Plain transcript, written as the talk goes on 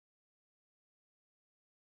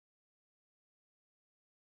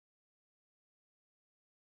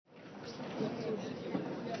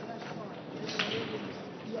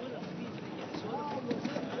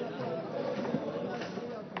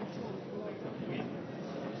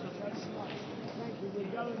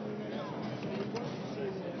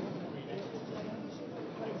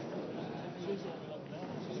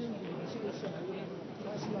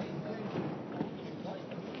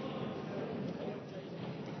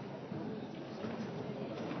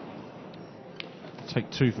Take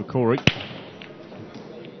two for Corey.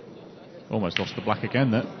 Almost lost the black again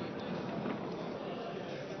there.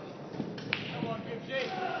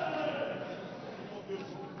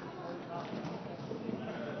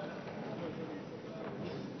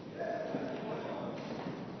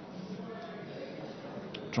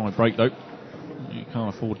 Dry break though. You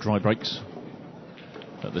can't afford dry breaks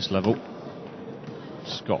at this level.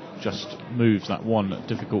 Scott just moves that one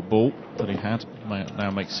difficult ball that he had. Now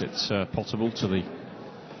makes it potable to the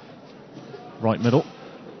right middle.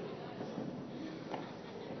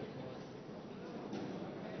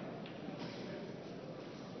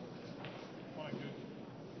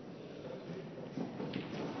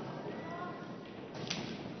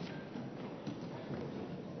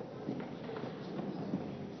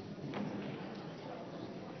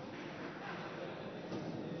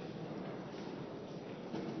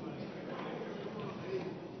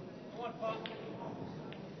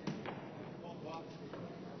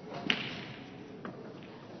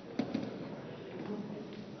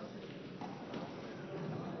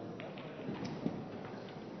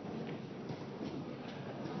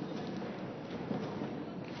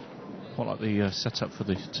 Quite like the setup for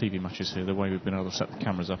the TV matches here. The way we've been able to set the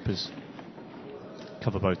cameras up is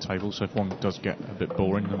cover both tables, so if one does get a bit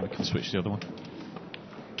boring, then we can switch to the other one.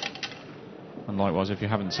 And likewise, if you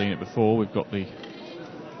haven't seen it before, we've got the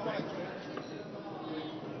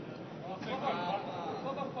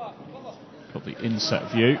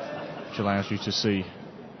inset view, which allows you to see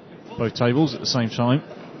both tables at the same time.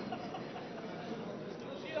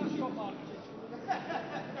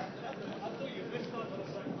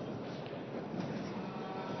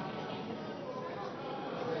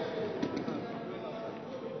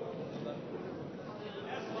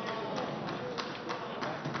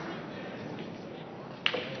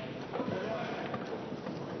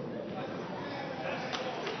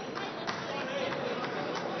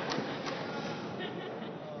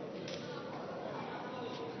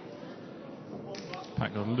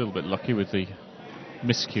 Pat got a little bit lucky with the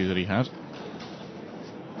miscue that he had.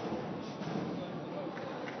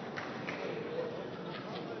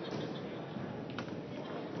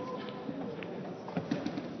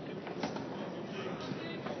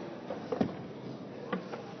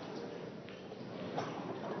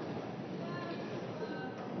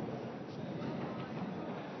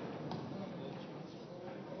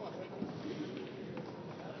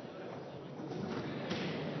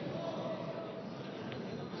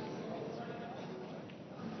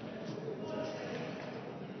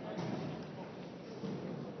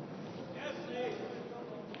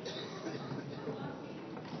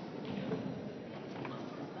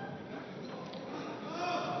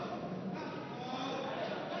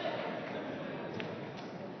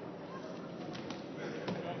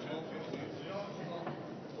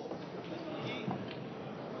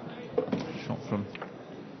 From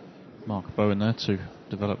Mark Bowen there to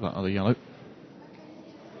develop that other yellow.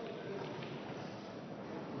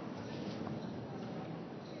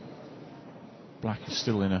 Black is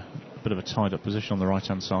still in a bit of a tied up position on the right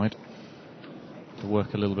hand side. To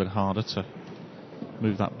work a little bit harder to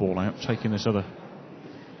move that ball out, taking this other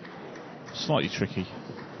slightly tricky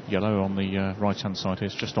yellow on the right hand side here.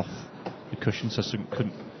 It's just off the cushion, so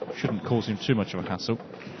shouldn't cause him too much of a hassle.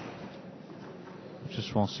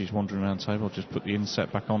 Just whilst he's wandering around the table, I'll just put the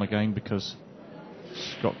inset back on again because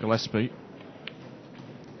Scott Gillespie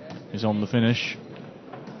is on the finish.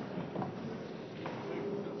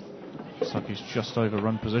 Looks like he's just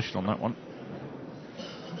overrun position on that one.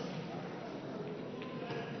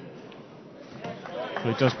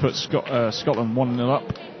 So he does put Scotland 1-0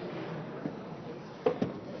 up.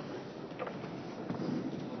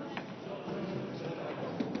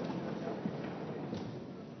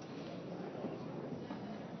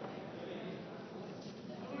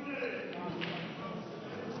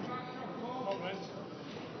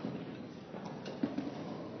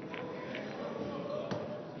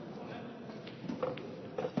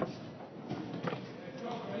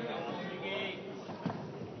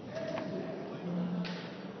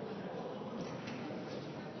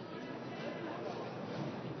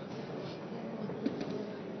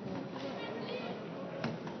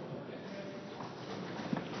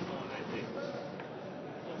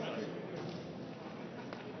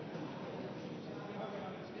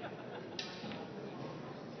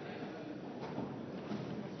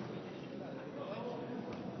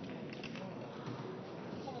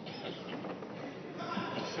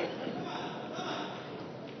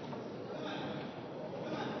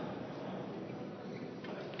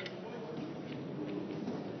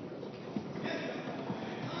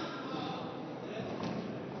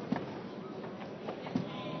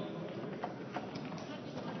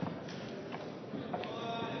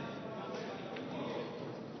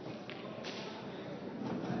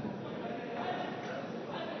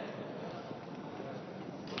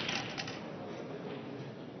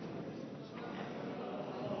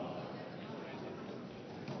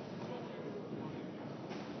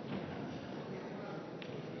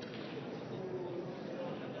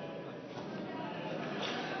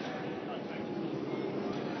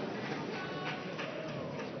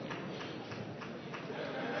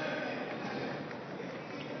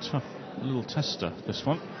 Tough little tester, this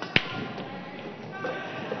one.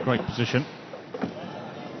 Great position.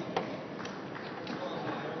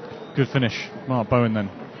 Good finish. Mark Bowen then.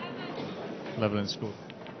 Level in score.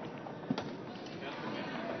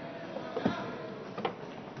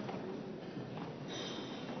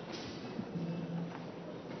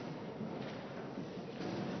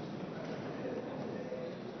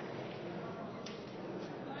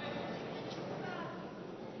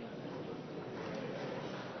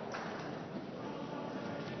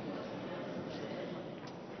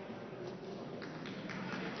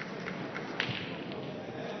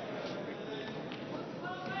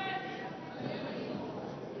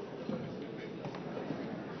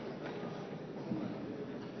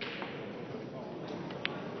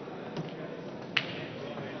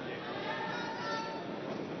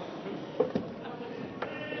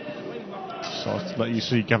 So I'll let you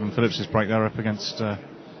see Gavin Phillips' break there up against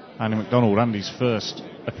Andy McDonald. Andy's first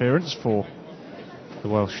appearance for the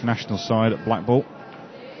Welsh national side at Blackball.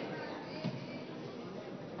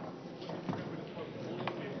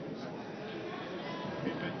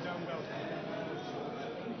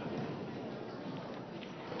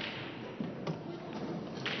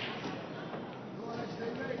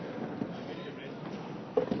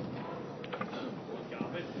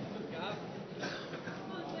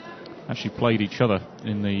 Actually played each other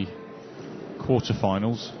in the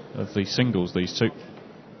quarterfinals of the singles, these two,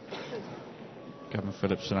 Gavin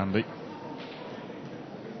Phillips and Andy.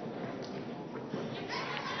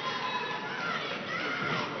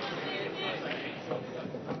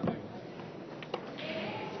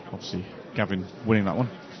 Obviously Gavin winning that one,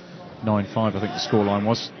 9-5 I think the scoreline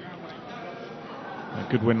was. A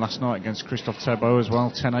good win last night against Christophe Thébault as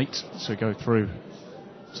well, 10-8 to go through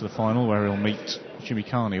to the final where he'll meet Jimmy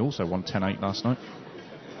Carney, also won 10-8 last night.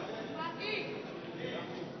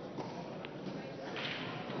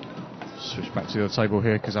 Switch back to the other table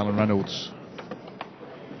here because Alan Reynolds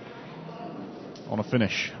on a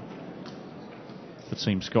finish for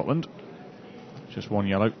Team Scotland. Just one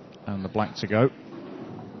yellow and the black to go.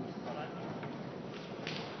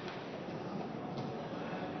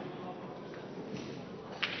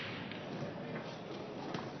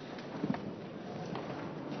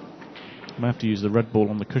 I have to use the red ball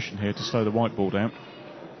on the cushion here to slow the white ball down.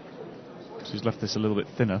 So he's left this a little bit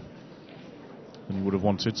thinner than he would have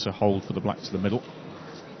wanted, so hold for the black to the middle.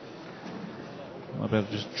 I'll be able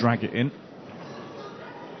to just drag it in.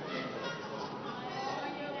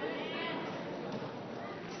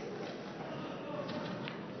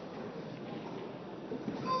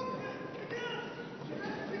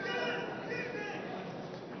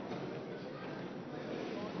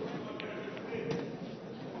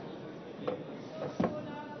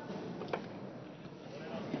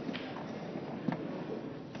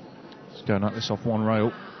 Going at this off one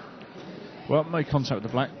rail. Well, made contact with the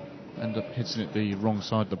black, end up hitting it the wrong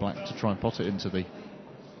side of the black to try and pot it into the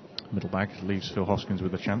middle bag. Leaves Phil Hoskins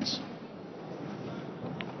with a chance.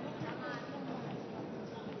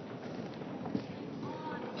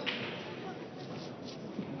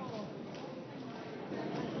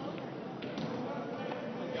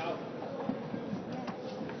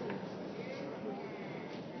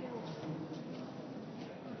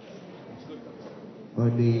 I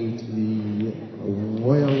need the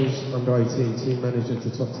Wales under-18 team manager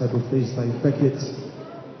to top table, please, Dave Beckett.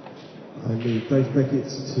 I need Dave Beckett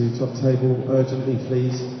to top table urgently,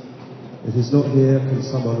 please. If he's not here, can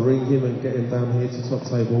someone ring him and get him down here to top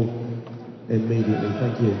table immediately?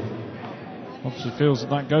 Thank you. Obviously feels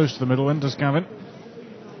that goes to the middle end, does Gavin?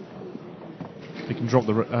 If he can drop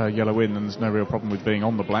the yellow in, then there's no real problem with being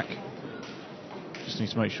on the black. Just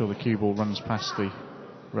needs to make sure the cue ball runs past the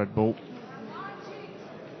red ball.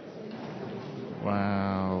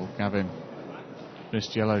 Wow, Gavin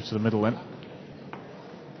missed yellow to the middle then.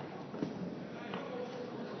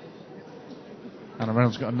 And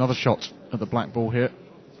Reynolds got another shot at the black ball here.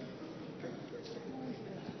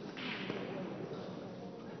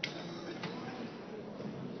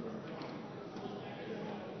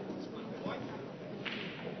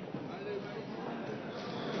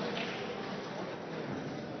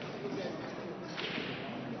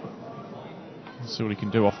 Let's see what he can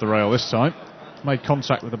do off the rail this time. Made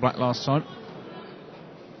contact with the black last time.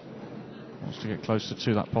 Wants to get closer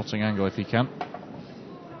to that potting angle if he can.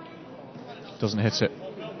 Doesn't hit it.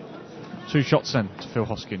 Two shots then to Phil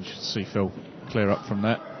Hoskins. Should see Phil clear up from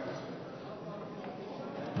there.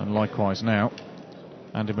 And likewise now,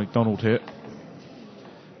 Andy McDonald here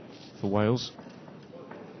for Wales.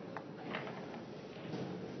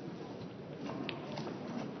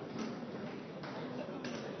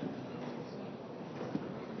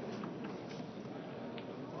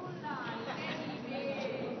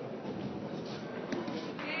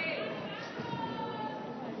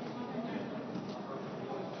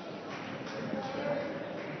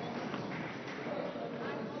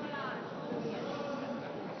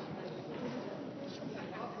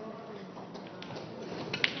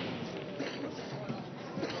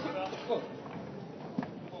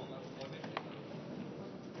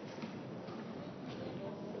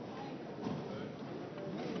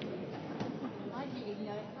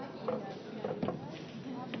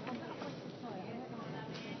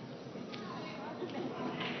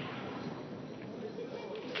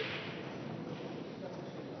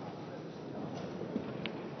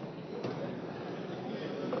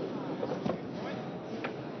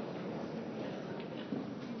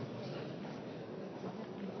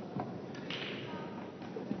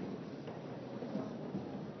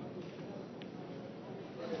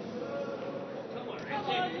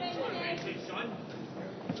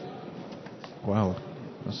 Wow,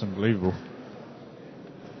 that's unbelievable.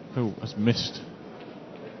 Who has missed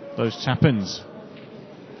those tap-ins?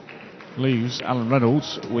 Leaves Alan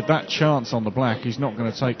Reynolds with that chance on the black. He's not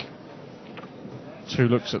going to take 2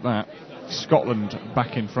 looks at that. Scotland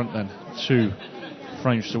back in front then, 2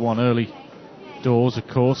 frames to 1 early doors, of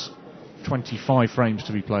course. 25 frames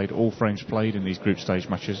to be played, all frames played in these group stage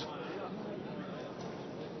matches.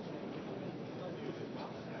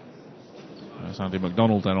 There's Andy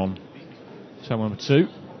McDonald then on table number 2.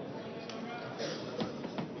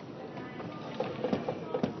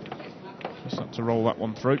 Just have to roll that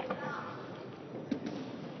one through.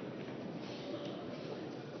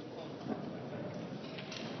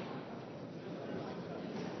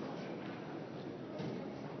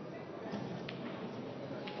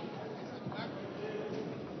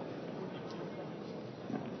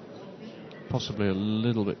 Possibly a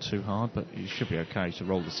little bit too hard, but he should be okay to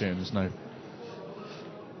roll this in. There's no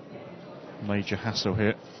major hassle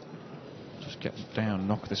here. Just get down,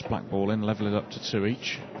 knock this black ball in, level it up to 2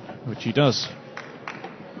 each, which he does.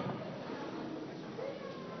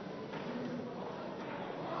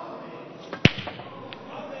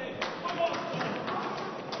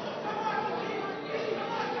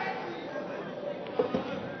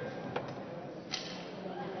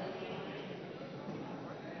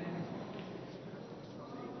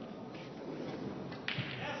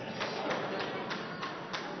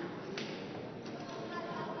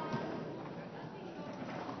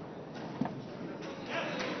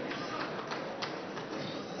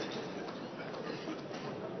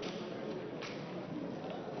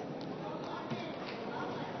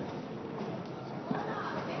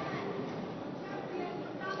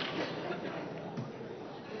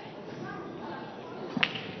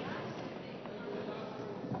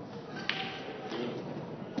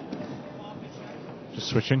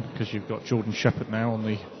 Switching because you've got Jordan Shepherd now on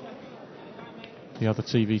the other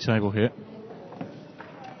TV table here.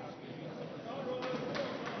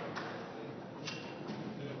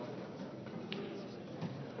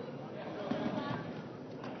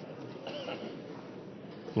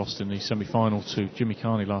 Lost in the semi-final to Jimmy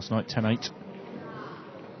Carney last night, 10-8.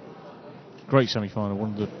 Great semi-final,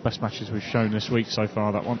 one of the best matches we've shown this week so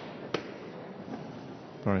far, that one.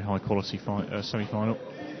 Very high quality semi-final.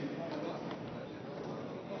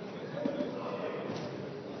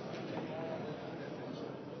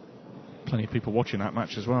 Plenty of people watching that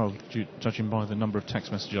match as well, judging by the number of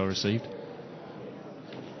text messages I received.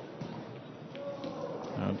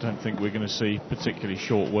 I don't think we're going to see particularly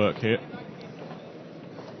short work here.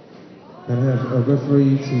 Can I have a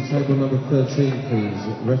referee to table number 13, please?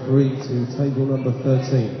 Referee to table number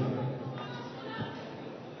 13.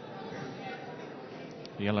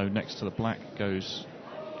 The yellow next to the black goes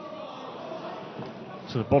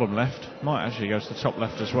to the bottom left. Might actually go to the top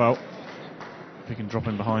left as well. If he can drop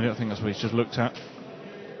in behind it, I think that's what he's just looked at.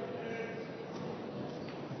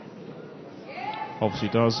 Obviously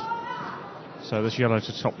does. So this yellow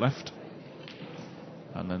to top left.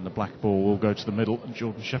 And then the black ball will go to the middle, and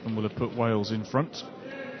Jordan Shepherd will have put Wales in front.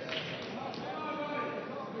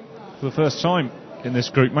 For the first time in this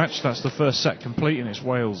group match, that's the first set complete, and it's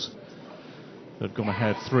Wales that have gone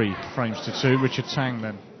ahead 3 frames to 2. Richard Tang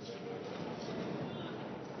then.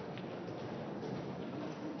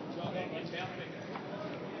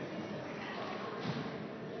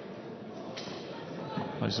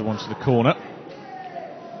 Plays the one to the corner.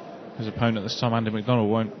 His opponent this time, Andy McDonald,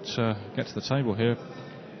 won't get to the table here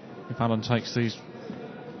if Alan takes these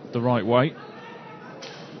the right way.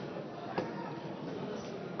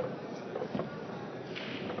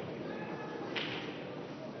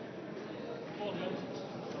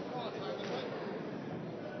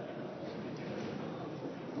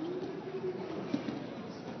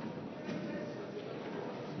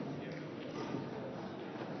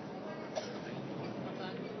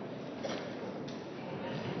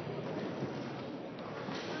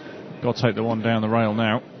 Got to take the one down the rail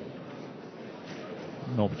now.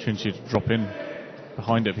 An opportunity to drop in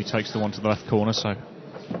behind it if he takes the one to the left corner, so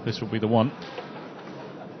this will be the one.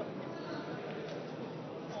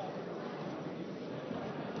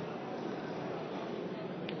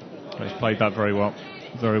 But he's played that very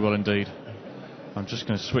well indeed. I'm just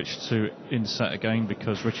going to switch to inset again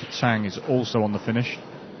because Richard Tang is also on the finish.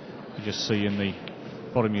 You just see in the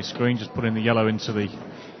bottom of your screen, just put in the yellow into the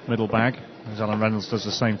middle bag, as Alan Reynolds does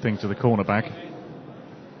the same thing to the corner bag.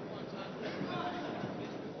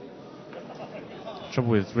 Trouble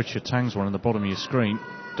with Richard Tang's one in the bottom of your screen,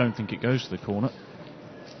 don't think it goes to the corner.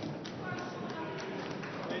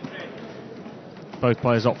 Both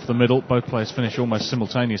players opt for the middle, both players finish almost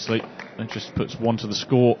simultaneously, and just puts 1 to the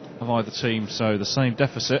score of either team, so the same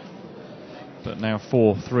deficit, but now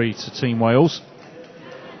 4-3 to Team Wales.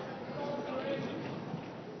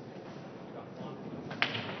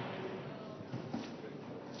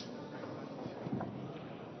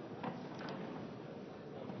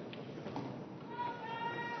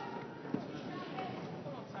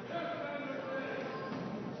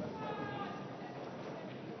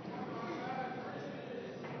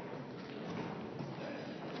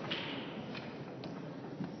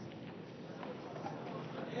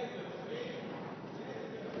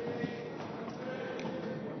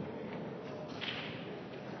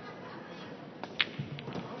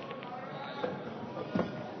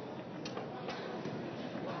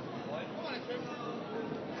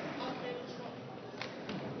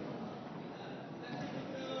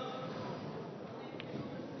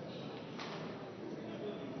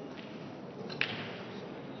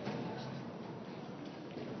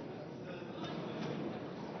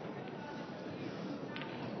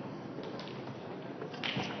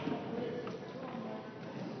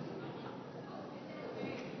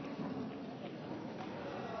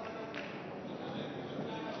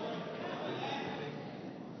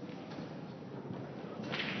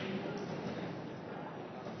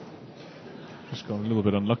 Just got a little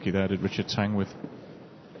bit unlucky there, did Richard Tang, with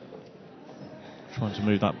trying to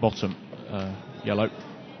move that bottom yellow.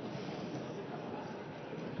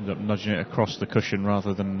 Ended up nudging it across the cushion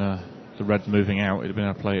rather than the red moving out. It'd have been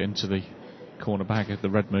able to play it into the corner bag if the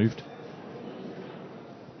red moved.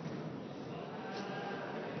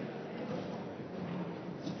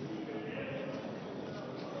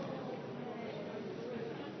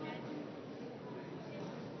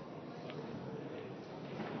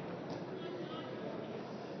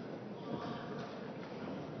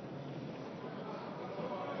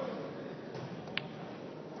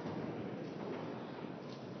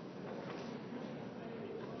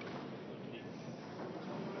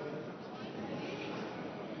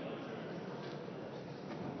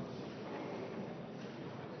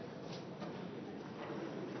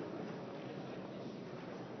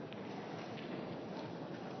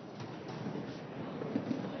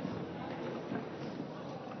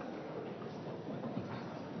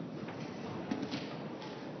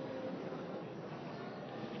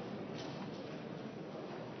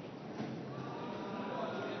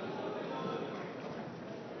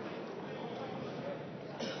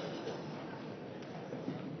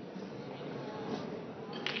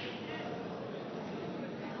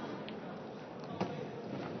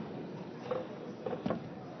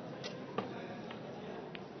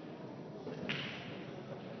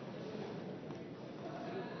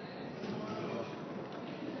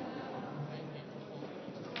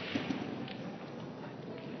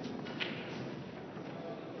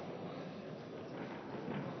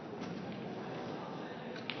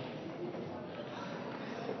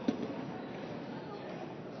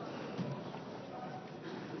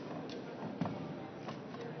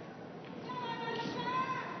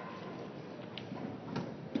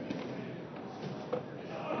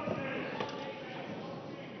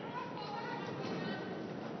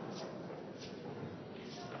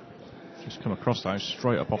 Just come across that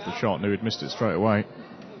straight up off the shot, knew he'd missed it straight away.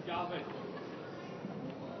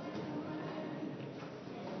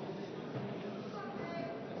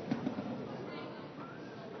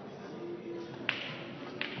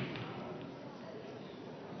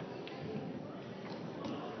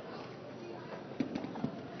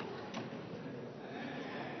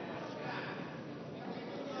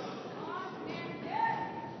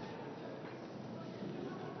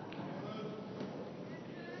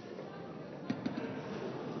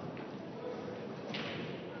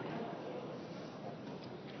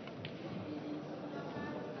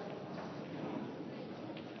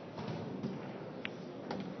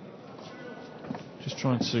 Just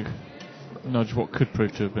trying to nudge what could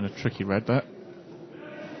prove to have been a tricky red there.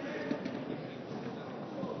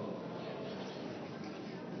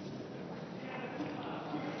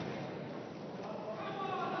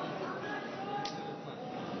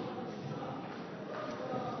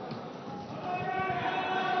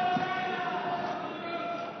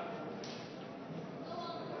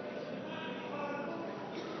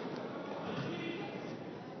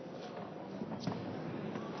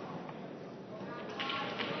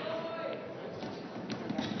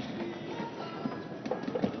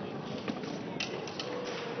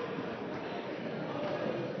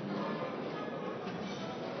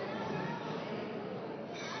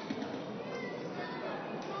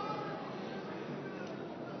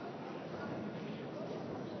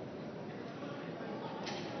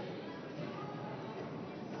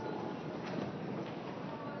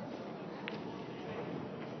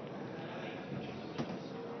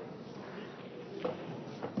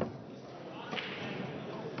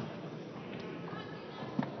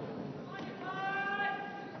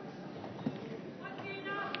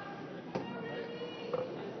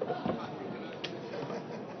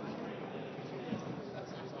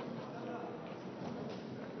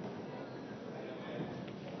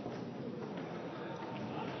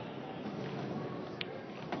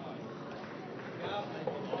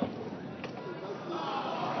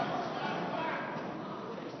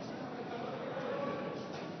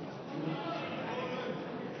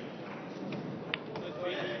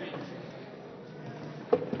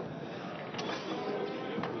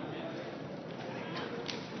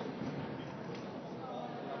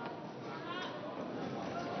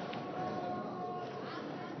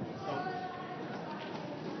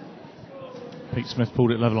 Pete Smith pulled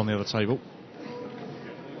it level on the other table.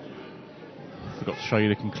 Forgot to show you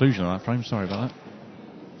the conclusion of that frame, sorry about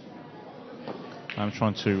that. I'm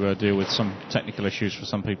trying to deal with some technical issues for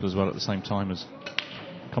some people as well at the same time as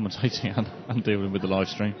commentating and dealing with the live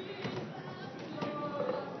stream.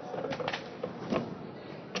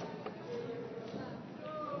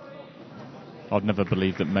 I've never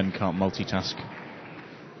believed that men can't multitask.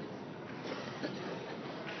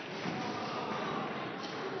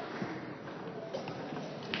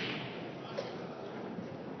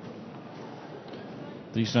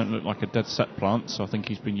 These don't look like a dead set plant, so I think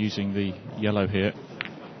he's been using the yellow here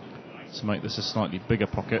to make this a slightly bigger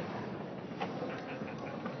pocket.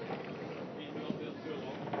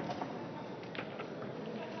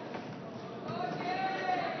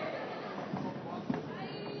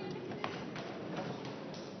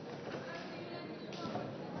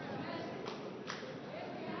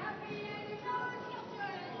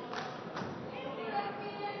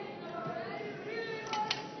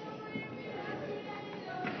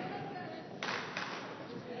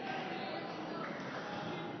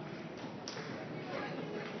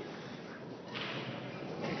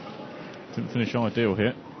 Didn't finish ideal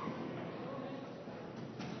here.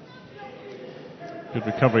 Good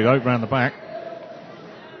recovery though, round the back.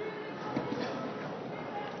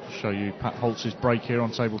 Show you Pat Holtz's break here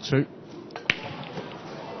on table 2.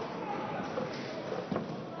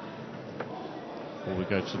 Before we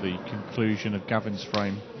go to the conclusion of Gavin's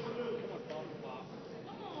frame.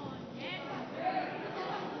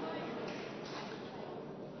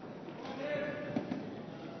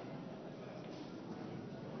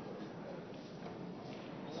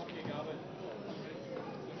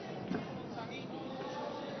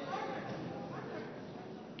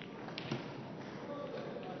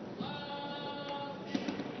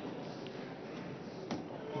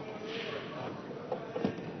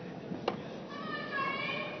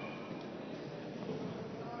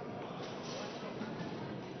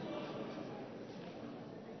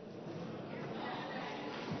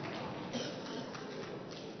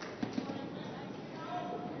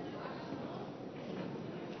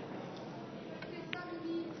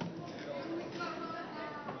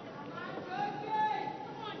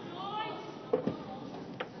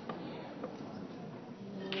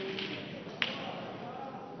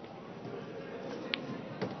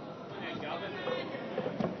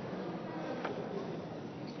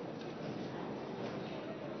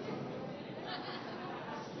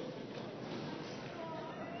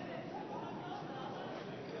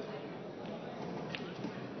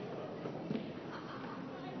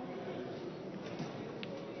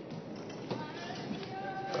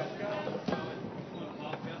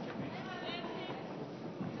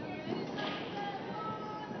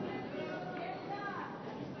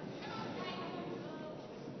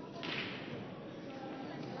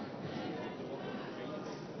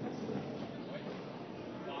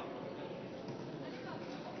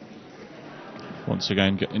 Once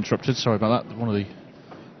again get interrupted, sorry about that. One of the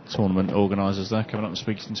tournament organisers there coming up and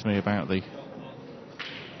speaking to me about the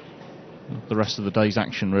rest of the day's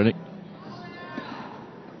action really.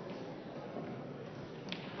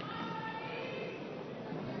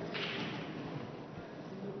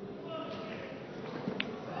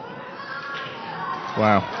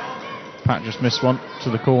 Wow, Pat just missed one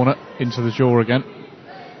to the corner, into the jaw again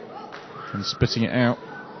and spitting it out.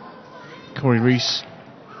 Corey Rees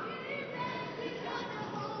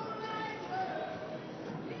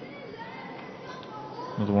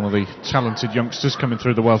another one of the talented youngsters coming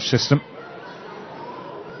through the Welsh system.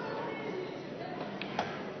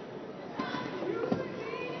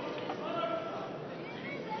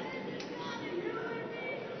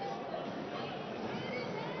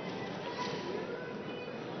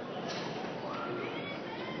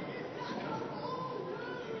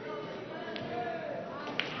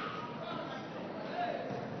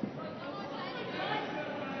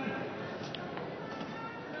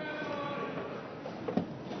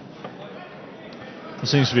 It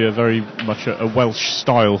seems to be a very much a Welsh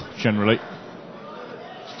style generally.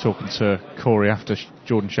 Talking to Corey after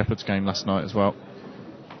Jordan Shepherd's game last night as well,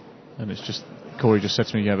 and it's just Corey just said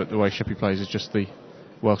to me, yeah, but the way Sheppy plays is just the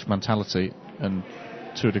Welsh mentality, and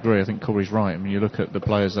to a degree I think Corey's right. I mean, you look at the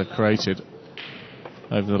players they've created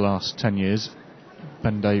over the last 10 years,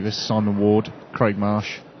 Ben Davis, Simon Ward, Craig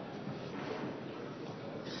Marsh,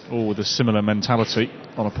 all with a similar mentality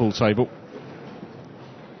on a pool table.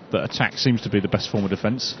 That attack seems to be the best form of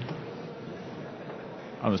defence,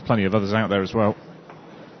 and there's plenty of others out there as well.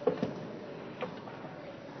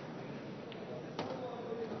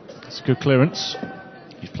 It's a good clearance.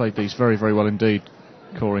 He's played these very, very well indeed,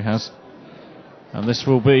 Corey has. And this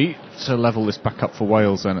will be to level this back up for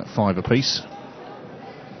Wales then at 5 apiece.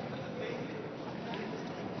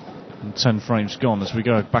 And 10 frames gone as we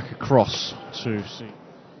go back across to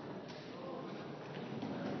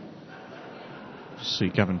see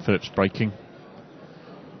Gavin Phillips breaking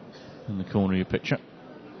in the corner of your picture.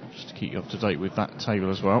 Just to keep you up to date with that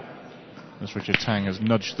table as well, as Richard Tang has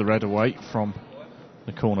nudged the red away from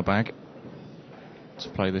the corner bag to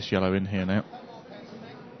play this yellow in here now.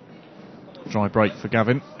 Dry break for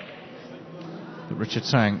Gavin, but Richard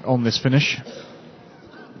Tang on this finish.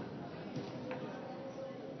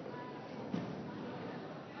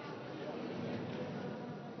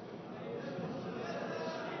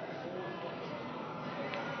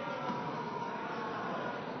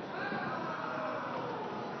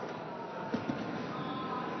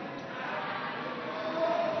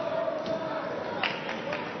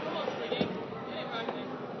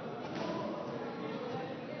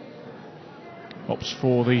 Opts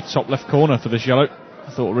for the top left corner for this yellow.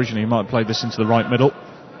 I thought originally he might have played this into the right middle.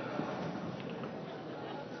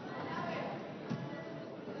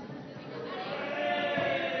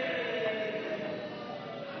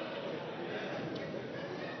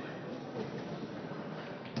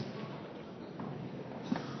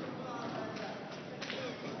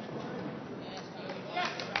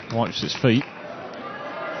 Wipes its feet,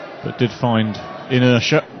 but did find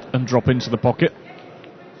inertia and drop into the pocket.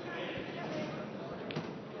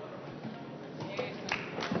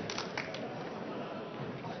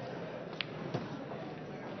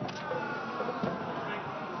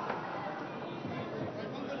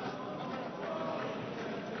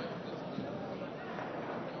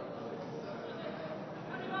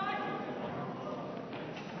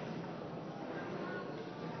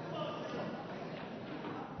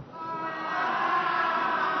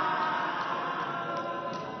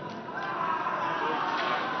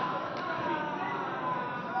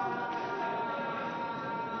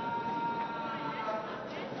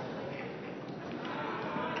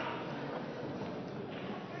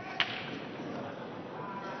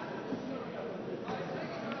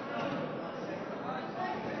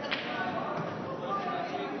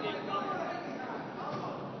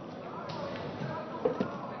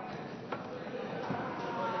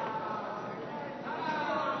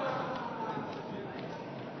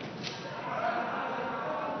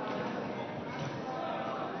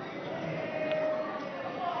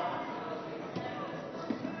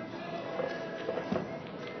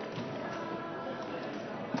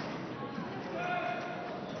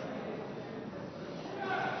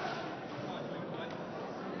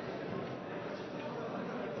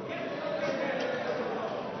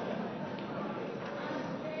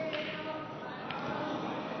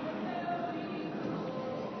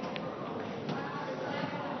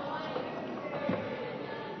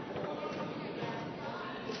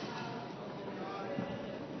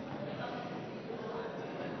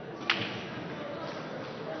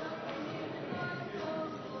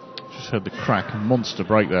 Heard the crack, a monster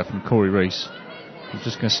break there from Corey Rees. I'm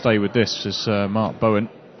just going to stay with this as Mark Bowen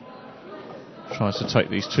tries to take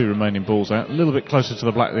these two remaining balls out. A little bit closer to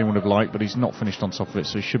the black than he would have liked, but he's not finished on top of it,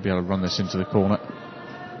 so he should be able to run this into the corner.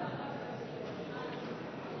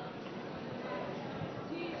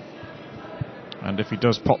 And if he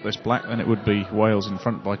does pop this black, then it would be Wales in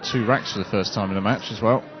front by 2 racks for the first time in the match as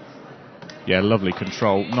well. Yeah, lovely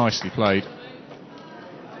control, nicely played.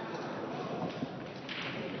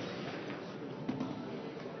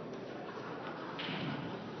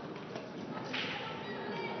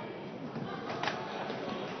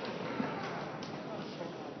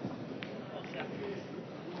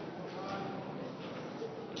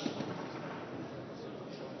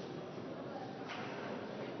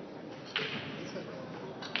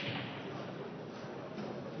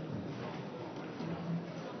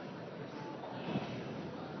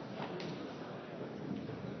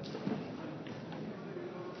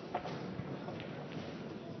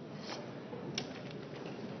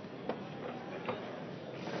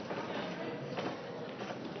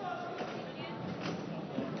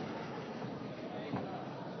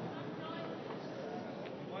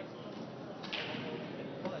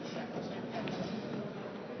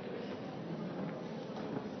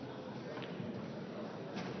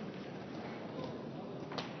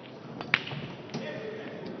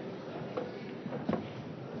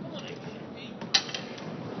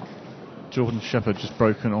 Jordan Shepherd just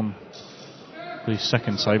broken on the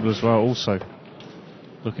second table as well, also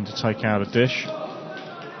looking to take out a dish.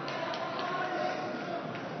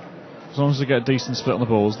 As long as they get a decent split on the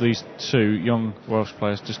balls, these two young Welsh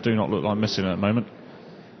players just do not look like missing at the moment.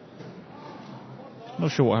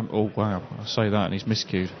 Not sure what happened. Oh wow, I say that and he's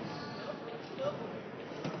miscued.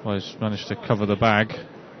 Well, he's managed to cover the bag.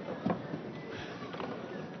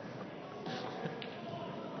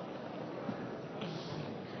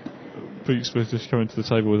 Pete Smith just coming to the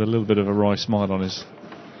table with a little bit of a wry smile on his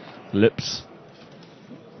lips.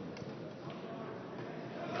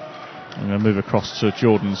 I'm going to move across to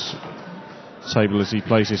Jordan's table as he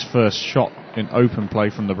plays his first shot in open play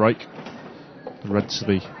from the break. The red to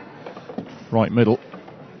the right middle.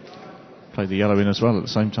 Play the yellow in as well at the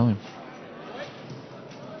same time.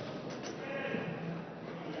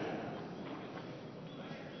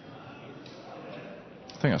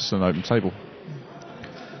 I think that's an open table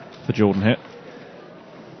for Jordan here.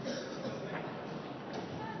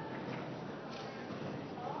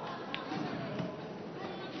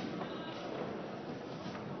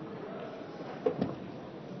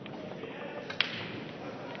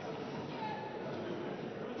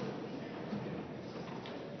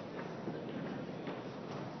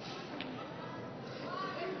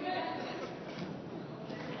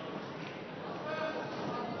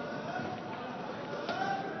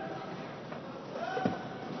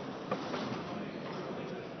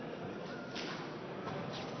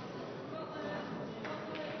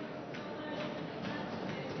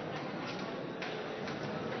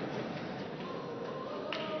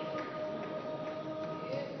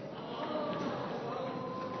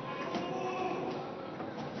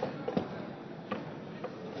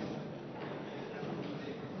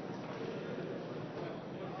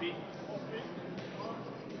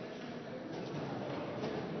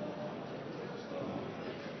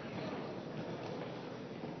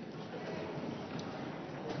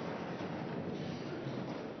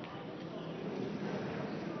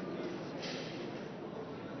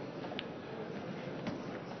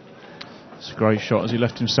 It's a great shot as he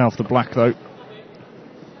left himself the black though.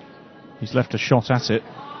 He's left a shot at it.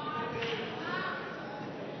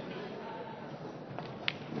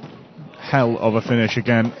 Hell of a finish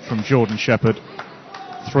again from Jordan Shepherd.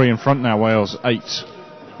 3 in front now, Wales 8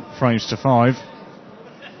 frames to 5.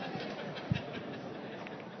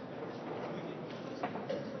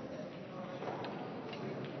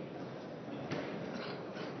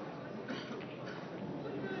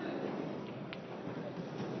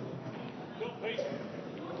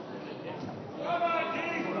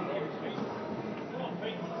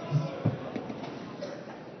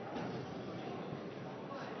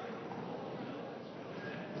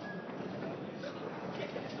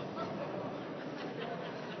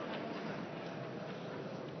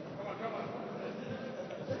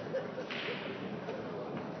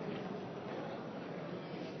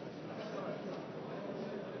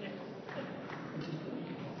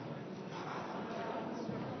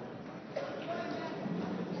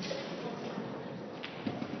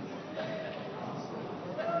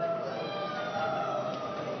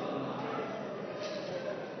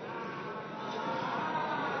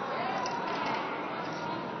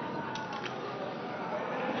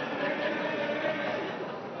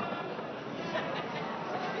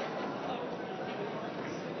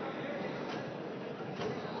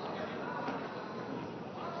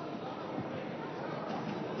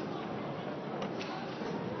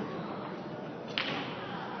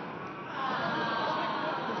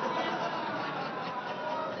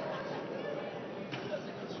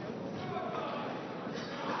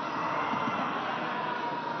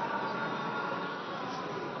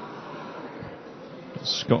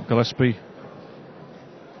 Scott Gillespie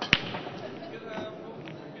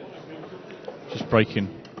just breaking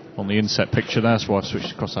on the inset picture there, so I've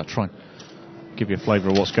switched across that, try and give you a flavour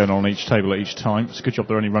of what's going on each table at each time. It's a good job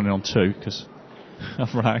they're only running on 2 because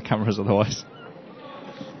I've run out of cameras otherwise.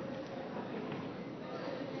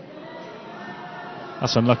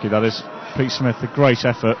 That's unlucky, that is. Pete Smith, a great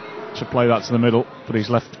effort to play that to the middle, but he's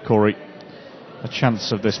left Corey a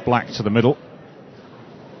chance of this black to the middle.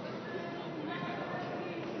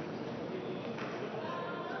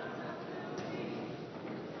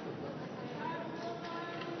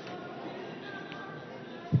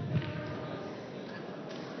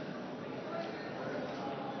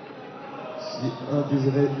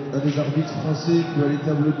 Un des arbitres français peut aller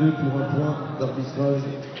table 2 pour un point d'arbitrage,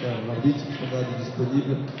 car l'arbitre qu'on a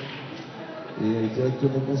disponible est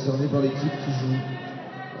directement concerné par l'équipe qui joue.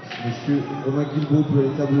 Monsieur Romain Guilbault peut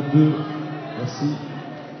aller table 2. Merci.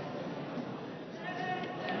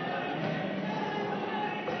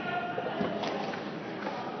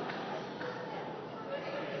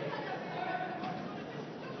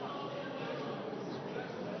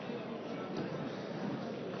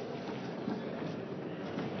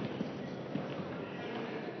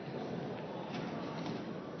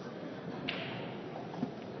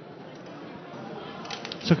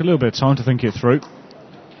 Took a little bit of time to think it through.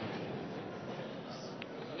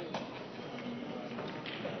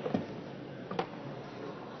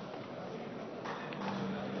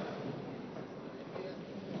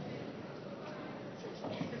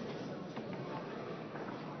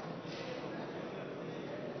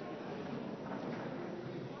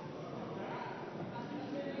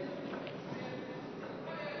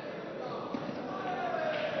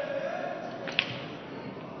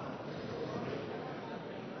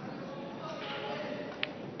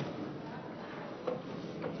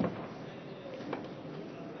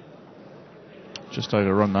 Just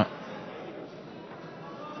overrun that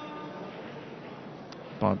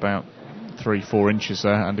by about 3-4 inches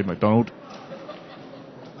there, Andy McDonald.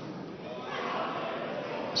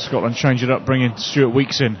 Scotland change it up, bringing Stuart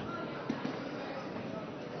Weeks in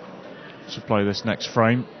to play this next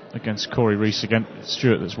frame against Corey Rees again.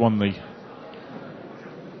 Stuart that's won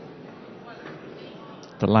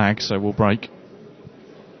the lag, so we'll break.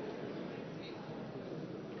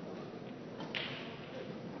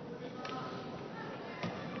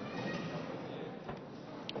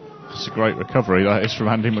 It's a great recovery that is from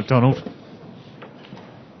Andy McDonald.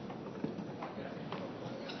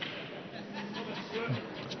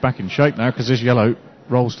 It's back in shape now because his yellow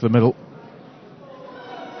rolls to the middle.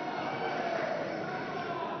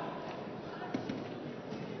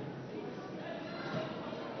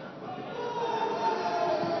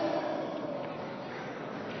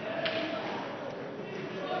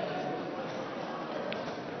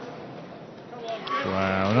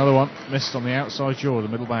 Wow, another one missed on the outside jaw of the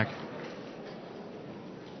middle bag.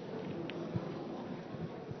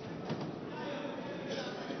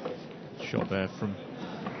 Shot there from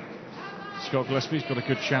Scott Gillespie. He's got a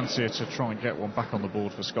good chance here to try and get one back on the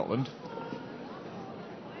board for Scotland.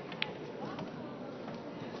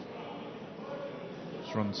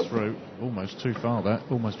 Just runs through, almost too far there,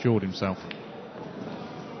 almost jawed himself.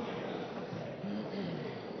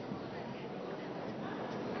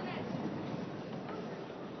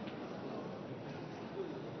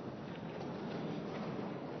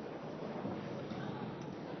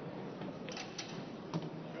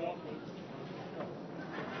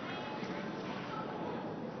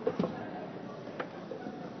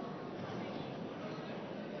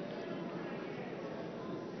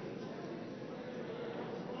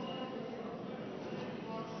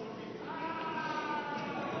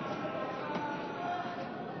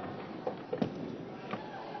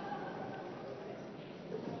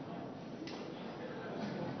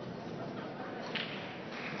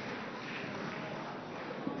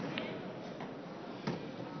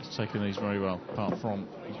 Taking these very well, apart from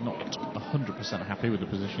he's not 100% happy with the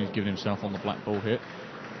position he's given himself on the black ball here.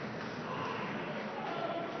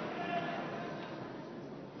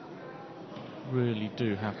 Really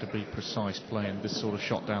do have to be precise playing this sort of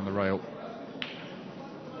shot down the rail.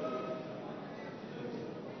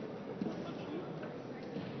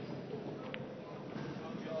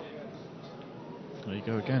 There you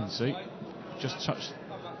go again, see? Just touched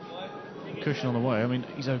cushion on the way. I mean,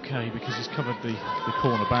 he's okay because he's covered the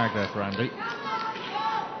corner bag there for Andy.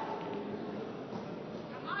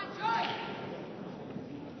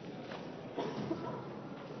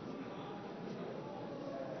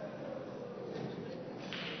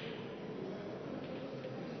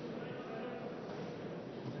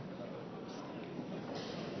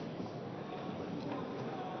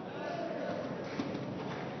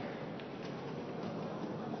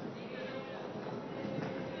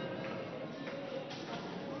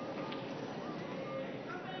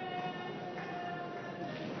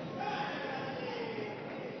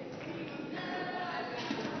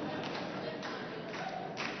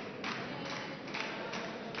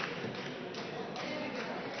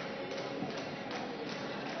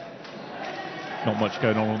 Not much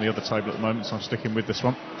going on the other table at the moment, so I'm sticking with this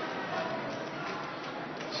one.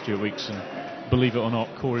 Stuart Weeks and, believe it or not,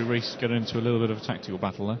 Corey Rees getting into a little bit of a tactical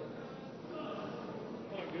battle there.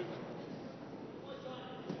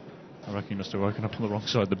 I reckon he must have woken up on the wrong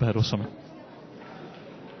side of the bed or something.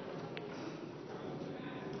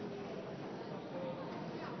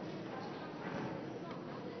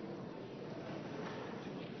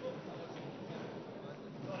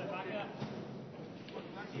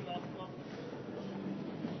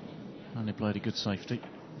 And he played a good safety.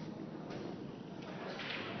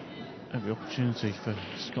 Every opportunity for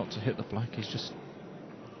Scott to hit the black, he's just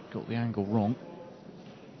got the angle wrong.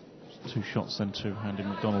 Just 2 shots then to Andy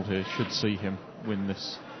McDonald here should see him win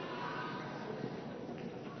this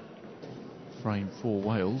frame for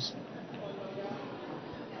Wales,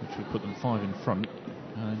 which would put them 5 in front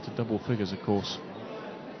and into double figures, of course.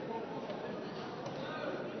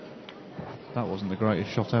 That wasn't the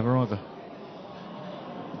greatest shot ever either.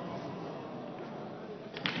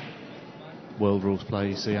 World rules play,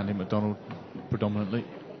 you see Andy McDonald predominantly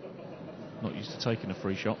not used to taking a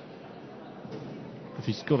free shot. If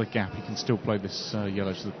he's got a gap, he can still play this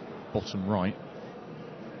yellow to the bottom right.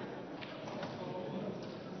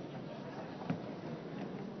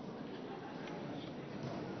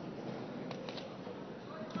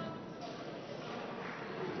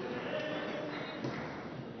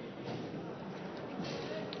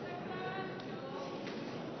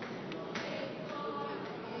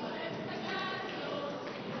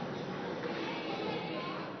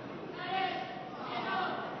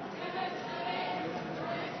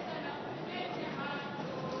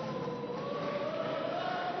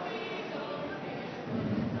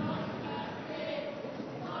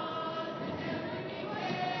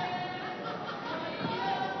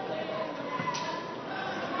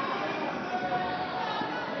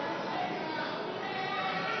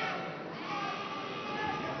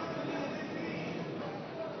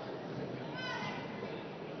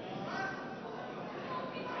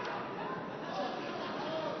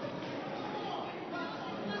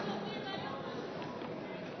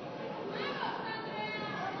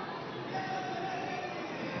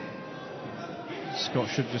 Scott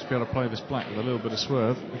should just be able to play this black with a little bit of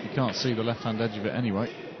swerve, if you can't see the left-hand edge of it anyway.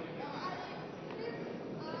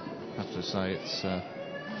 I have to say, it's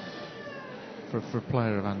for a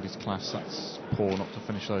player of Andy's class, that's poor not to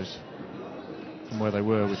finish those from where they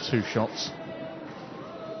were with 2 shots.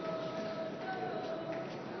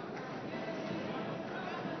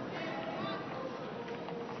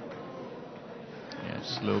 Yeah,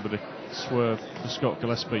 just a little bit of swerve for Scott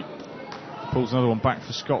Gillespie. Pulls another one back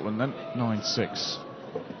for Scotland then, 9-6.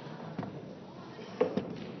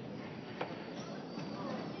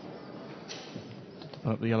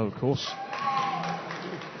 Up the yellow, of course.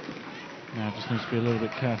 Now just needs to be a little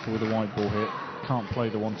bit careful with the white ball here. Can't play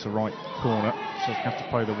the one to right corner, so he's going to have to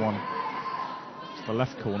play the one to the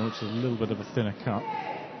left corner, which is a little bit of a thinner cut.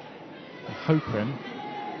 I'm hoping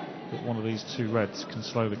that one of these 2 reds can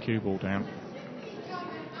slow the cue ball down.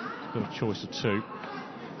 Got a choice of 2.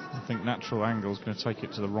 I think natural angle is going to take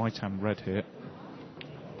it to the right-hand red here.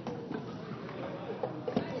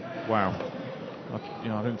 Wow.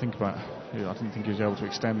 I didn't think about. I didn't think he was able to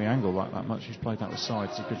extend the angle like that much. He's played that with side.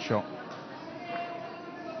 It's a good shot.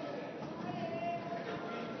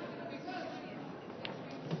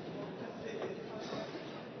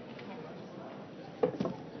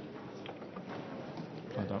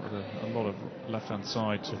 Played that with a lot of left-hand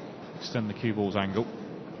side to extend the cue ball's angle.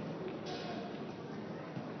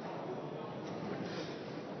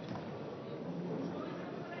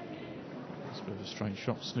 It's a bit of a strange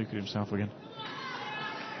shot. Snookered himself again.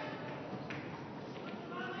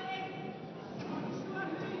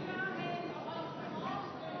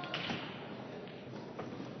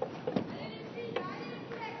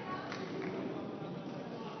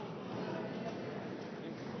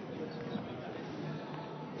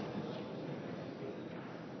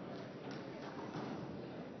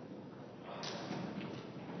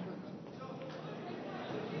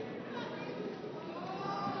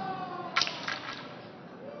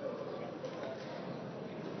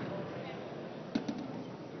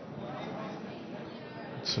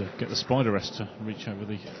 To get the spider rest to reach over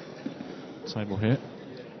the table here.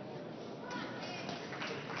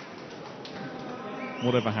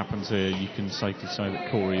 Whatever happens here, you can safely say that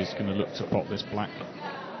Corey is going to look to pop this black.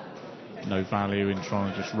 No value in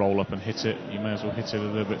trying to just roll up and hit it. You may as well hit it a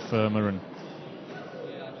little bit firmer and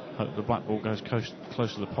hope the black ball goes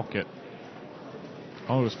close to the pocket.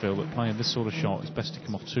 I always feel that playing this sort of shot, it's best to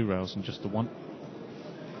come off 2 rails than just the one.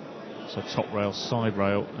 So top rail, side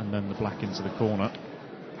rail, and then the black into the corner.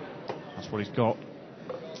 That's what he's got.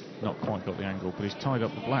 Not quite got the angle, but he's tied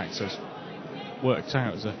up the black, so it's worked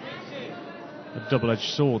out as a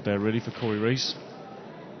double-edged sword there, really, for Corey Rees.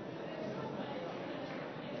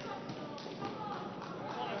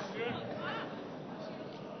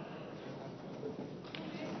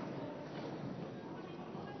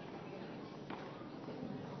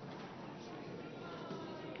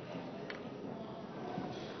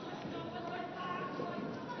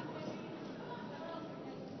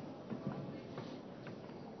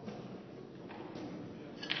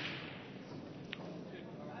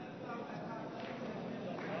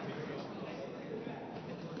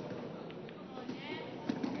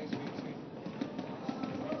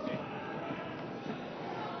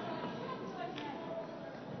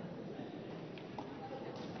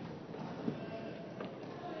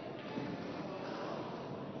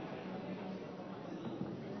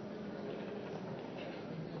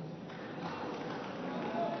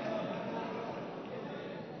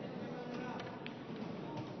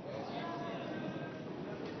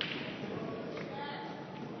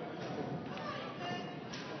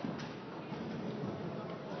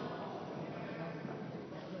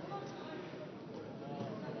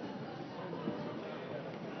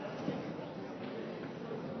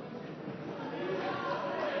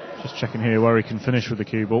 Just checking here where he can finish with the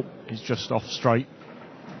cue ball. He's just off straight,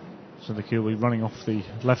 so the cue will be running off the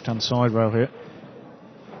left-hand side rail here.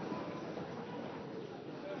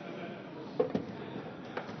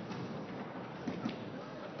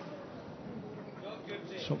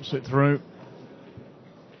 Chops it through.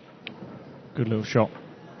 Good little shot.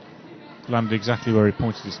 Landed exactly where he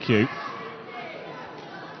pointed his cue.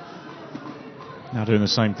 Now doing the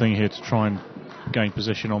same thing here to try and gain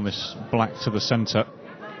position on this black to the centre.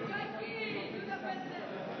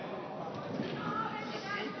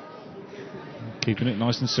 Keeping it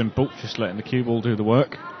nice and simple, just letting the cue ball do the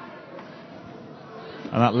work.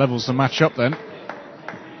 And that levels the match up then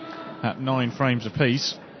at 9 frames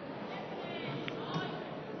apiece.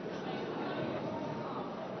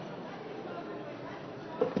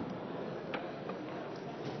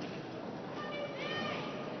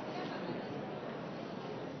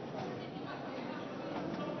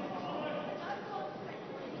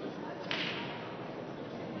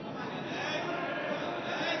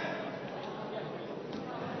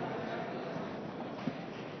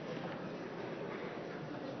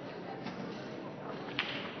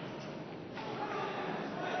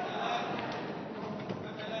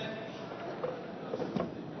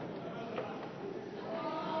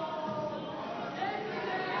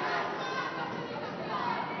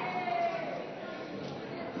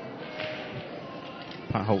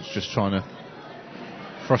 Pat Holt's just trying to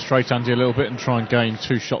frustrate Andy a little bit and try and gain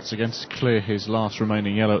 2 shots again to clear his last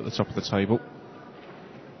remaining yellow at the top of the table.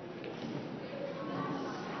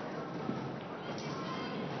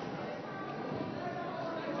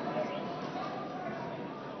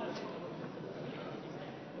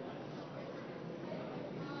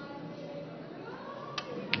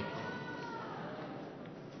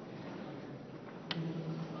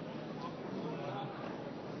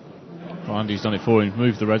 Well, Andy's done it for him.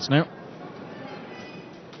 Moved the reds now.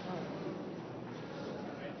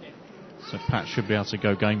 So Pat should be able to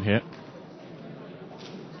go game here.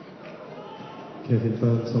 Kevin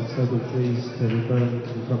Byrne, top table, please. Kevin Byrne,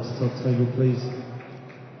 can you come to top table, please?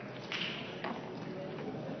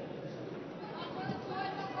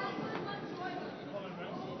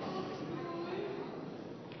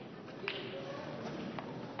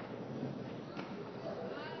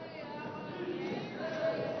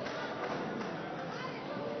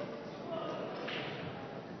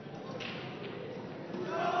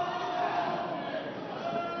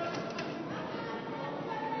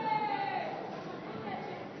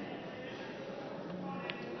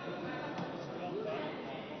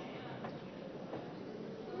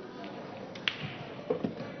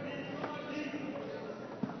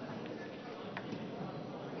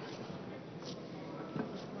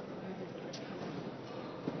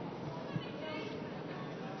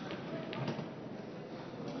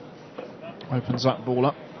 Opens that ball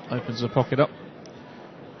up, opens the pocket up.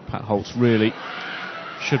 Pat Holt's really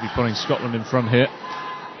should be putting Scotland in front here.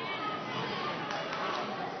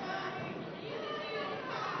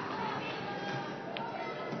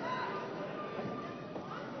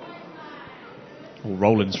 Or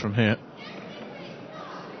Rollins from here.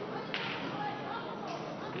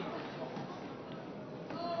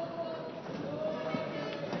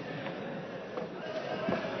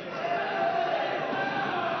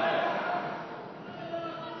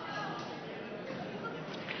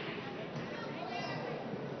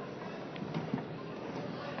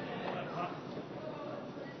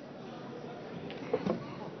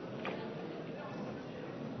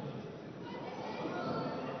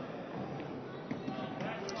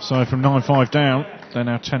 So from 9-5 down, they're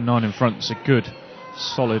now 10-9 in front. It's a good,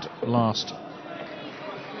 solid last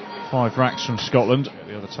 5 racks from Scotland. At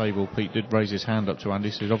the other table, Pete did raise his hand up to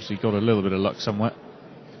Andy, so he's obviously got a little bit of luck somewhere.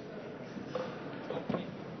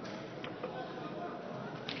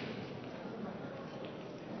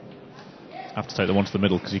 Have to take the one to the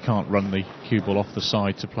middle because he can't run the cue ball off the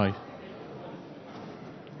side to play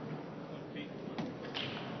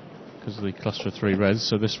because of the cluster of 3 reds.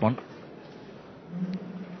 So this one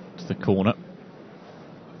to the corner.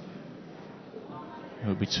 It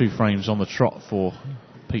will be 2 frames on the trot for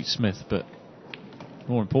Pete Smith, but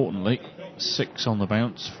more importantly 6 on the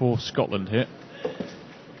bounce for Scotland here.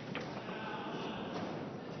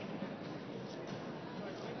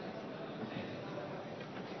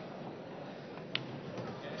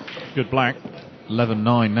 Good black,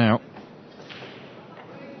 11-9 now.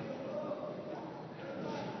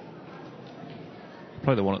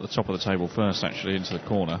 Play the one at the top of the table first, actually, into the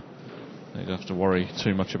corner. They don't have to worry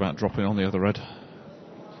too much about dropping on the other red.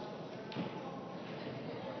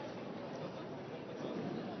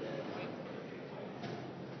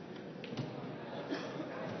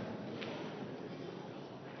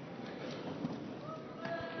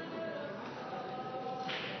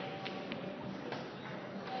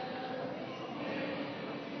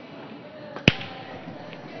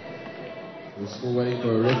 We're still waiting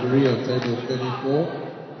for a referee on table 34.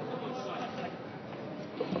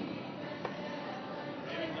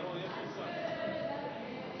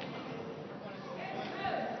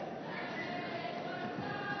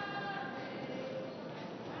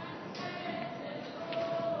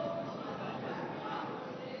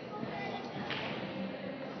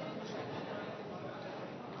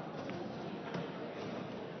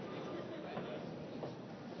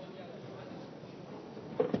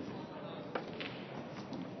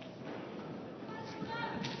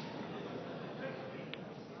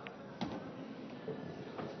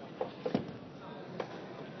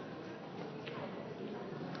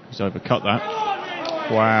 He's overcut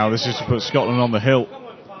that. Wow, this is to put Scotland on the hill.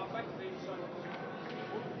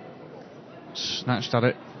 Snatched at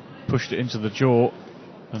it, pushed it into the jaw,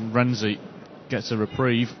 and Renzi gets a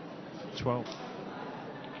reprieve. 12.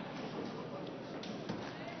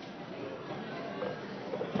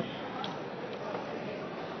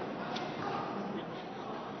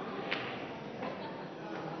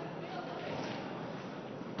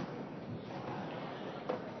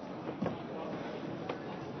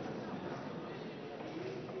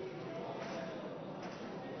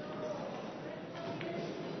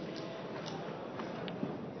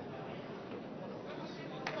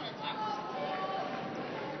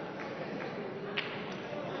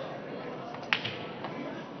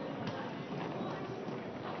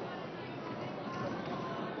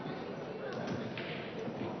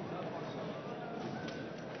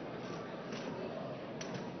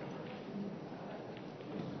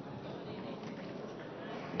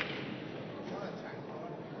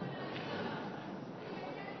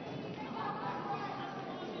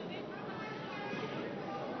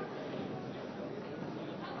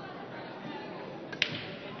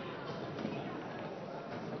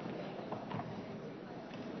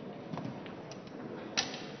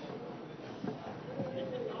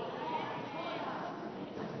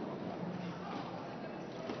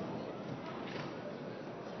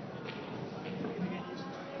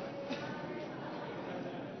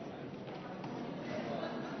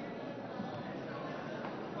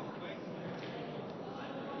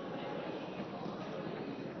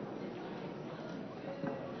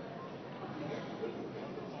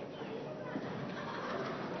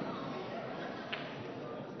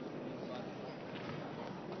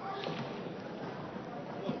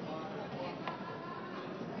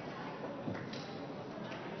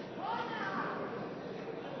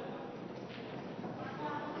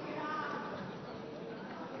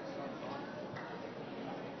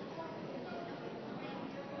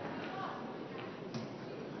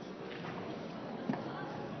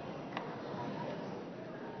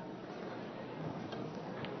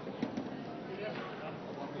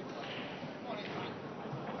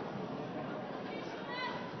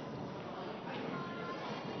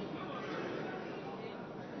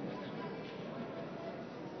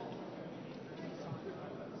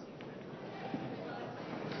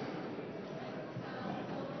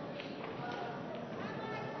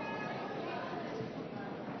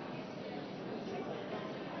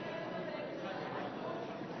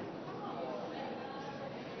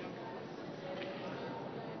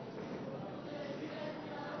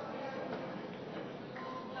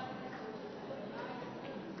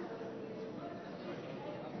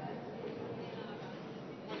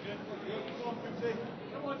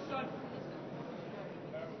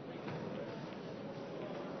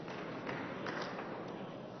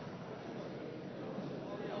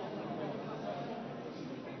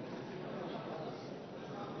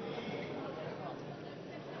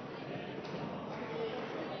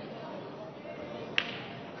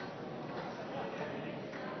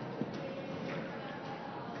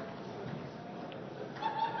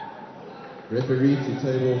 Referee to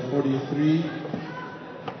table 43.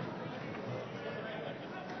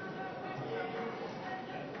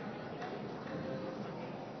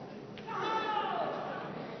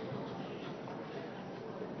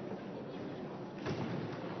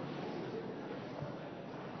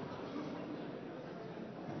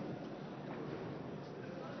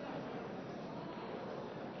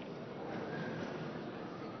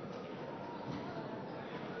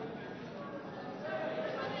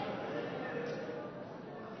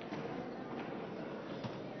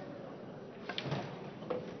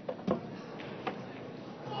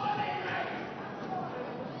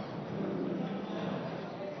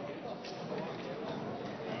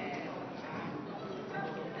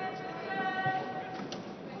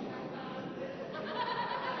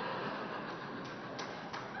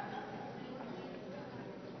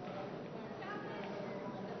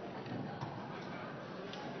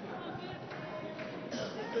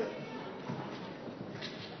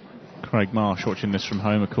 Craig Marsh, watching this from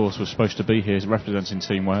home, of course, was supposed to be here representing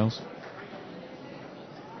Team Wales.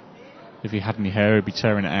 If he had any hair, he'd be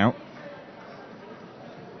tearing it out.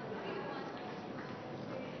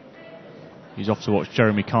 He's off to watch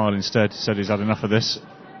Jeremy Kyle instead. He said he's had enough of this.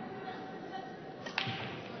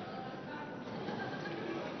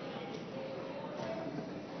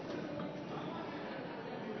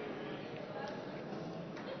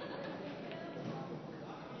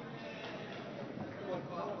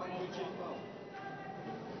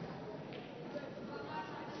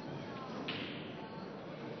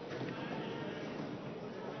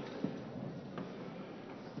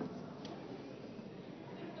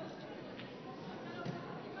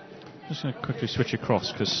 Just going to quickly switch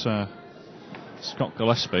across because Scott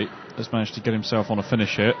Gillespie has managed to get himself on a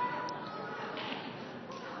finish here.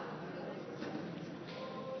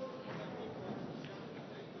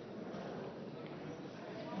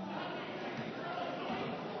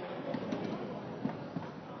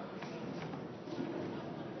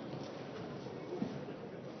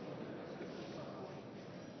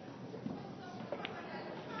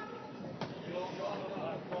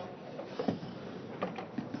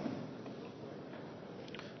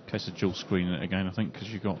 Case of dual screening it again, I think, because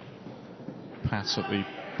you've got Pat at the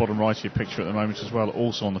bottom right of your picture at the moment as well,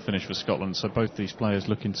 also on the finish for Scotland. So both these players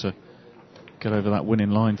looking to get over that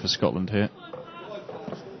winning line for Scotland here.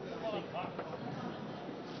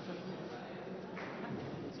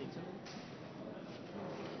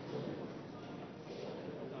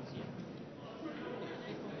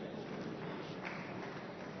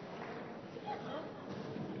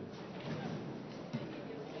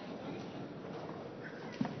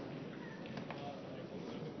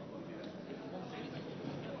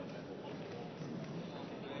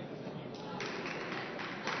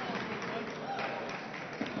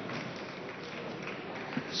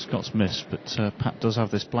 Scott's missed, but Pat does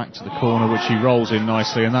have this black to the corner, which he rolls in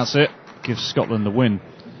nicely, and that's it. Gives Scotland the win.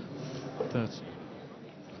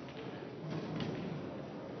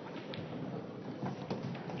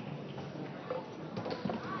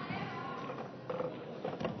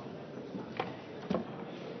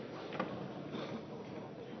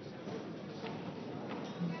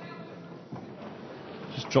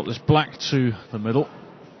 Just drop this black to the middle.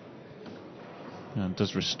 And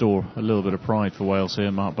does restore a little bit of pride for Wales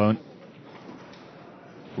here. Mark Bowen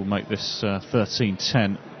will make this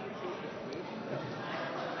 13-10.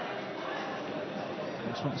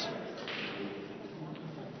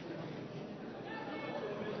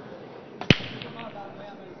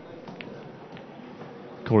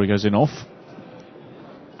 Corey goes in off.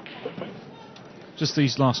 Just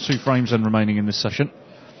these last two frames then remaining in this session.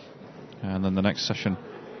 And then the next session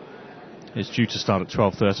is due to start at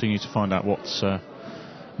 12:30. You need to find out what's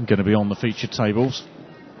going to be on the featured tables.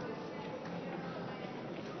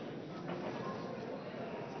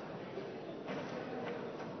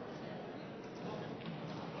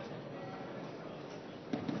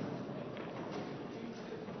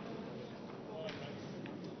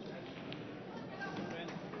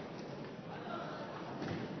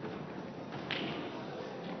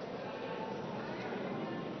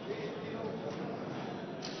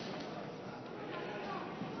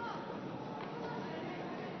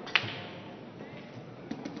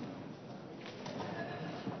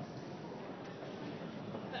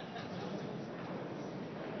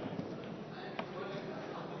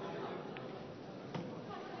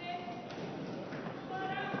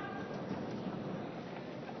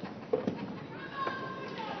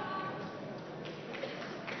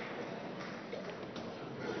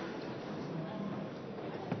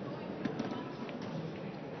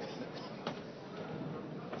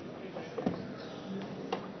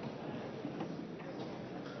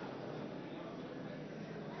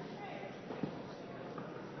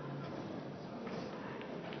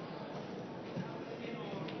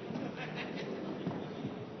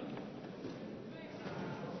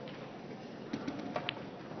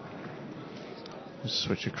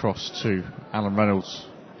 Switch across to Alan Reynolds.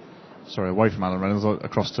 Sorry, away from Alan Reynolds,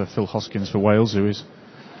 across to Phil Hoskins for Wales, who is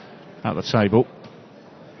at the table.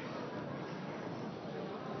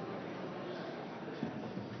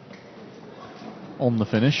 On the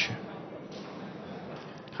finish.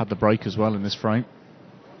 Had the break as well in this frame.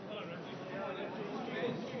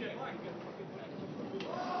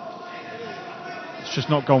 It's just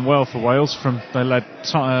not gone well for Wales. They led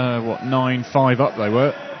 9-5 up they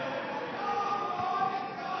were.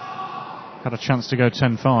 Had a chance to go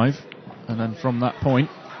 10-5, and then from that point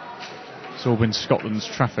it's all been Scotland's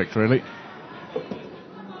traffic really.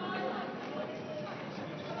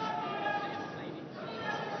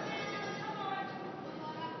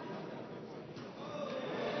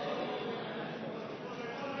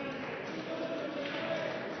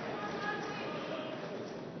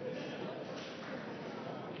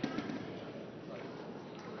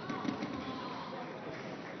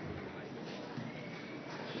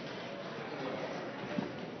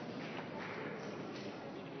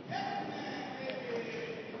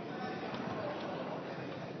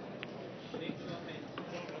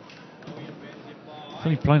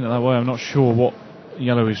 Funny playing it that way, I'm not sure what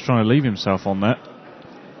yellow he's trying to leave himself on there.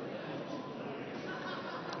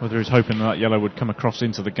 Whether he's hoping that yellow would come across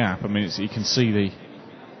into the gap. I mean, you can see the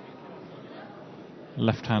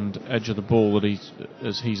left-hand edge of the ball that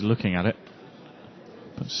as he's looking at it,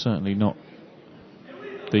 but certainly not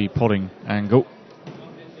the podding angle.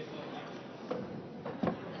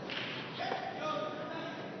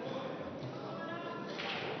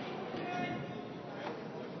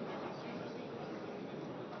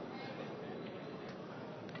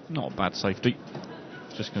 Not a bad safety.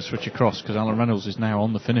 Just going to switch across because Alan Reynolds is now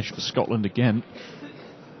on the finish for Scotland again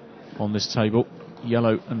on this table.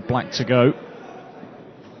 Yellow and black to go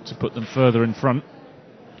to put them further in front.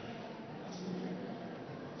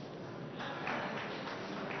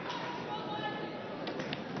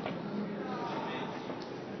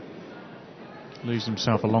 Leaves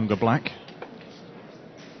himself a longer black.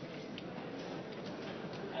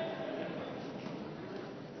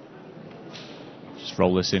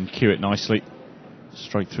 Roll this in, cue it nicely,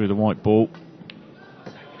 straight through the white ball.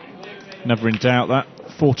 Never in doubt that.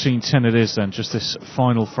 14-10 it is then, just this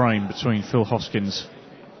final frame between Phil Hoskins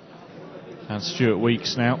and Stuart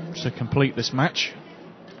Weeks now to complete this match.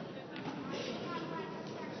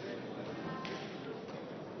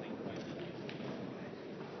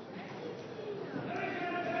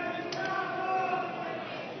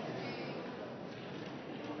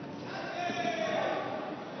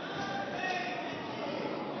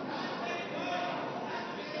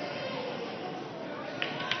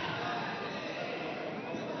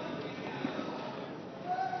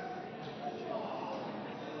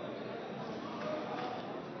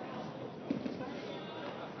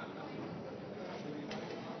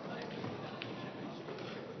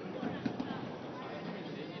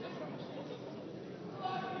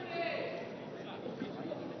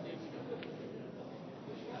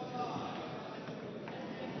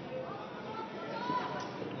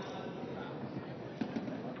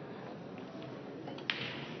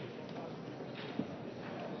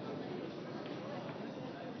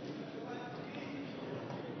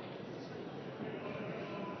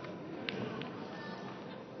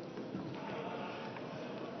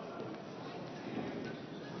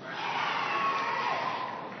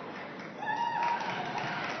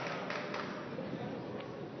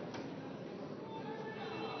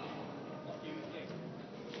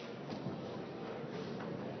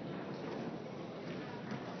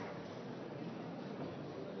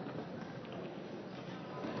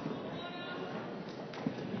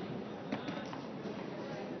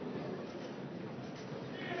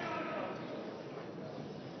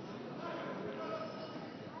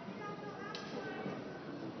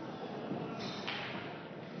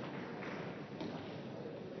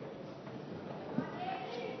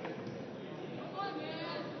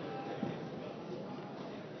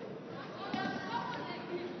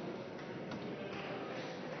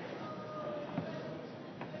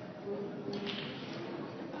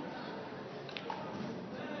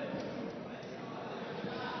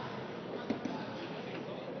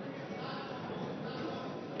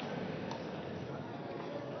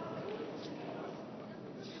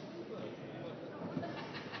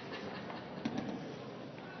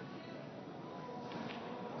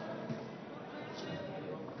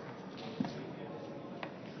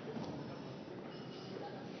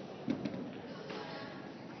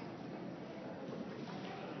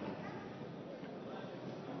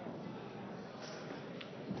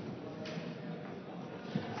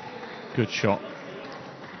 Good shot.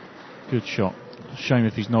 Good shot. Shame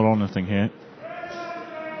if he's not on anything here.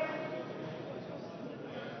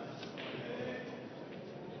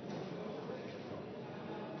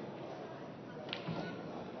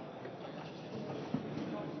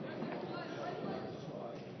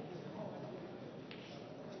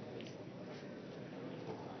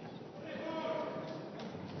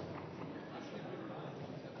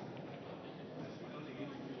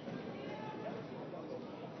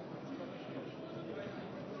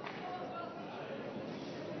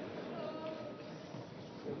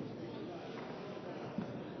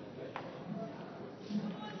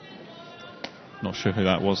 Not sure who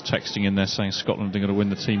that was texting in there saying Scotland are going to win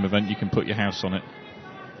the team event. You can put your house on it.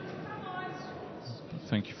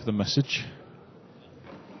 Thank you for the message.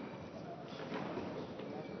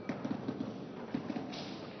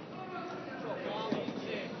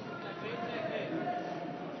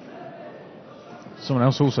 Someone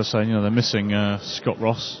else also saying, they're missing Scott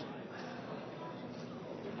Ross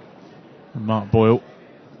and Mark Boyle,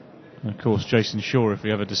 and of course Jason Shaw if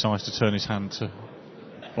he ever decides to turn his hand to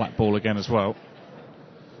Blackball again as well.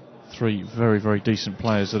 3 very, very decent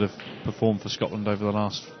players that have performed for Scotland over the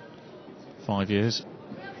last 5 years.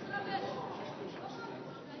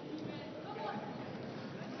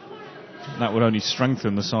 That would only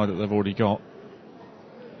strengthen the side that they've already got.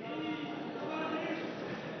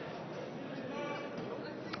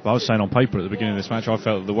 But I was saying on paper at the beginning of this match, I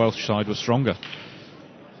felt that the Welsh side was stronger.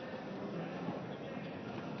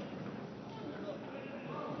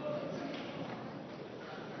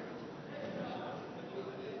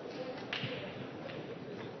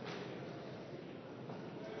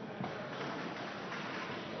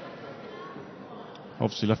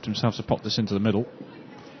 Obviously left himself to pop this into the middle.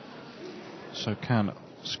 So can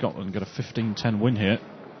Scotland get a 15-10 win here?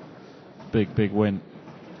 Big, big win.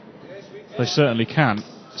 They certainly can.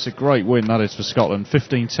 It's a great win, that is, for Scotland.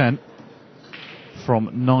 15-10 from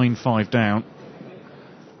 9-5 down.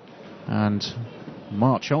 And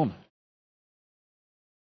march on.